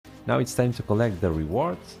Now it's time to collect the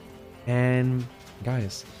rewards. And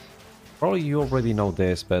guys, probably you already know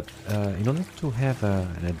this, but in order to have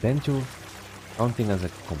an adventure counting as a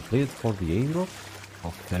complete for the airdrop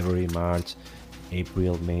of February, March,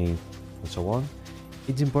 April, May, and so on,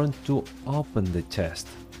 it's important to open the chest.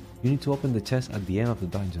 You need to open the chest at the end of the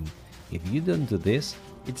dungeon. If you don't do this,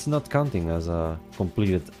 it's not counting as a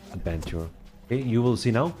completed adventure. Okay, you will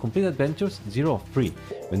see now, complete adventures, 0 of 3.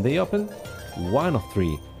 When they open, 1 of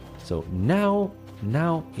 3. So now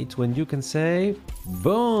it's when you can say,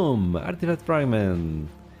 boom, artifact fragment.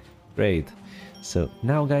 Great. So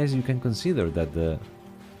now guys, you can consider that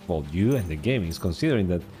you and the game is considering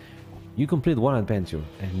that you complete one adventure.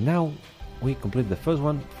 And now we complete the first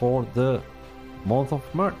one for the month of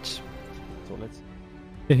March. So let's...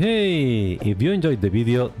 Hey, if you enjoyed the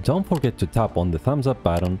video, don't forget to tap on the thumbs up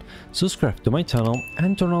button, subscribe to my channel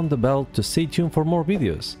and turn on the bell to stay tuned for more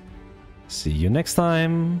videos. See you next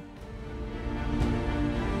time!